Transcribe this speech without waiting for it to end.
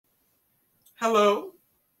Hello,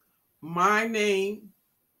 my name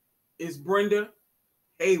is Brenda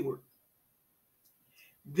Hayward.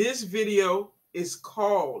 This video is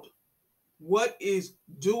called What is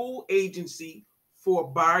Dual Agency for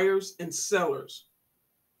Buyers and Sellers?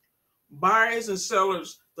 Buyers and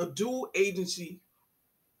sellers, the dual agency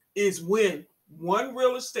is when one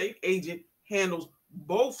real estate agent handles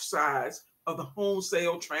both sides of the home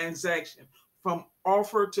sale transaction from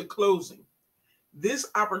offer to closing. This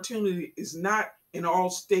opportunity is not in all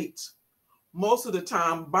states. Most of the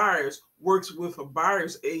time, buyers works with a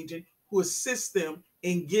buyer's agent who assists them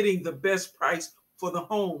in getting the best price for the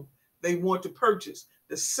home they want to purchase.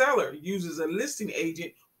 The seller uses a listing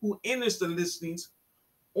agent who enters the listings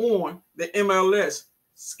on the MLS,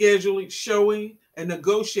 scheduling, showing, and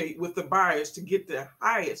negotiate with the buyers to get the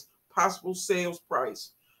highest possible sales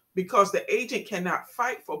price. Because the agent cannot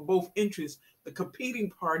fight for both interests, the competing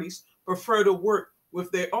parties prefer to work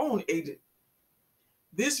with their own agent.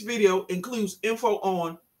 This video includes info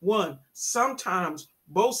on 1. Sometimes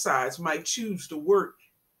both sides might choose to work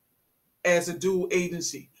as a dual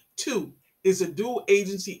agency. 2. Is a dual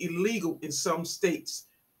agency illegal in some states?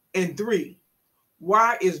 And 3.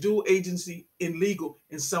 Why is dual agency illegal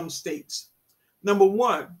in some states? Number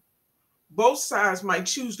 1. Both sides might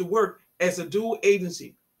choose to work as a dual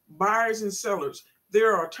agency. Buyers and sellers,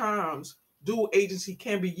 there are times dual agency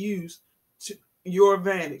can be used to your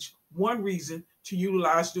advantage. One reason to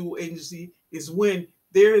utilize dual agency is when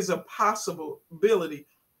there is a possibility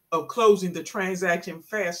of closing the transaction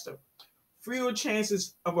faster, fewer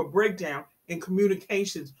chances of a breakdown in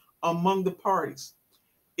communications among the parties.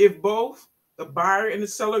 If both the buyer and the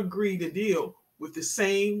seller agree to deal with the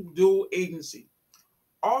same dual agency.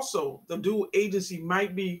 Also, the dual agency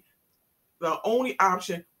might be the only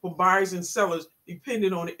option for buyers and sellers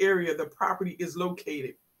depending on the area the property is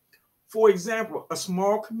located. For example, a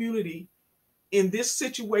small community, in this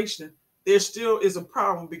situation, there still is a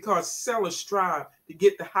problem because sellers strive to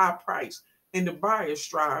get the high price and the buyers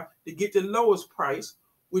strive to get the lowest price,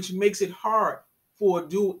 which makes it hard for a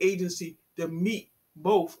dual agency to meet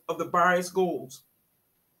both of the buyer's goals.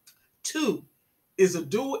 2. Is a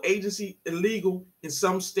dual agency illegal in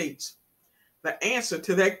some states? The answer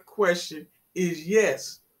to that question is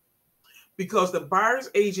yes, because the buyer's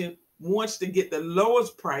agent wants to get the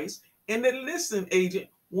lowest price and the listing agent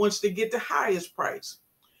wants to get the highest price.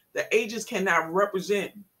 The agents cannot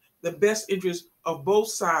represent the best interest of both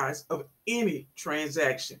sides of any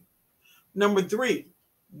transaction. Number 3,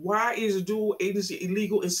 why is dual agency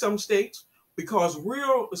illegal in some states? Because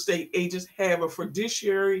real estate agents have a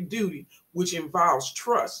fiduciary duty, which involves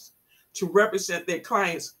trust, to represent their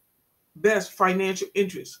clients' best financial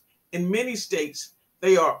interests. In many states,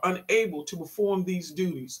 they are unable to perform these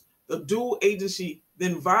duties. The dual agency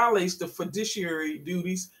then violates the fiduciary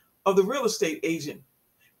duties of the real estate agent.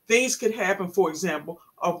 Things could happen, for example,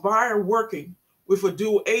 a buyer working with a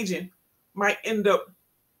dual agent might end up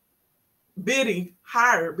bidding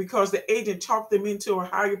higher because the agent talked them into a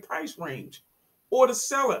higher price range. Or the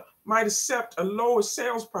seller might accept a lower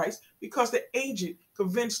sales price because the agent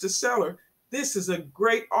convinced the seller this is a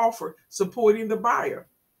great offer supporting the buyer.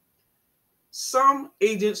 Some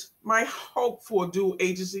agents might hope for a dual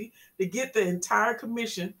agency to get the entire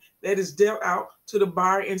commission that is dealt out to the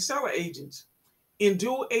buyer and seller agents. In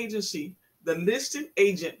dual agency, the listing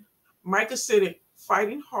agent might consider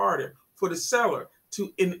fighting harder for the seller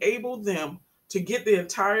to enable them to get the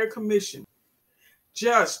entire commission.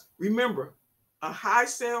 Just remember, a high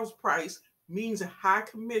sales price means a high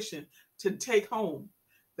commission to take home.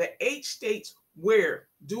 The 8 states where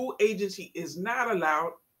dual agency is not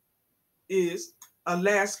allowed is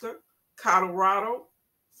Alaska, Colorado,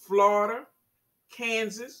 Florida,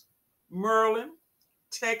 Kansas, Maryland,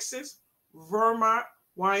 Texas, Vermont,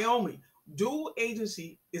 Wyoming. Dual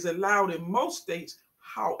agency is allowed in most states.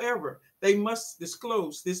 However, they must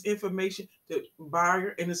disclose this information to the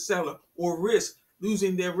buyer and the seller or risk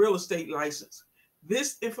losing their real estate license.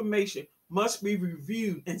 This information must be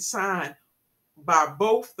reviewed and signed by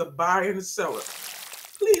both the buyer and the seller.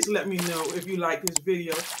 Please let me know if you like this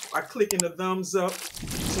video by clicking the thumbs up,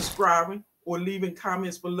 subscribing, or leaving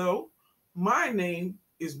comments below. My name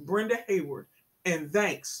is Brenda Hayward, and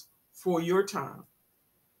thanks for your time.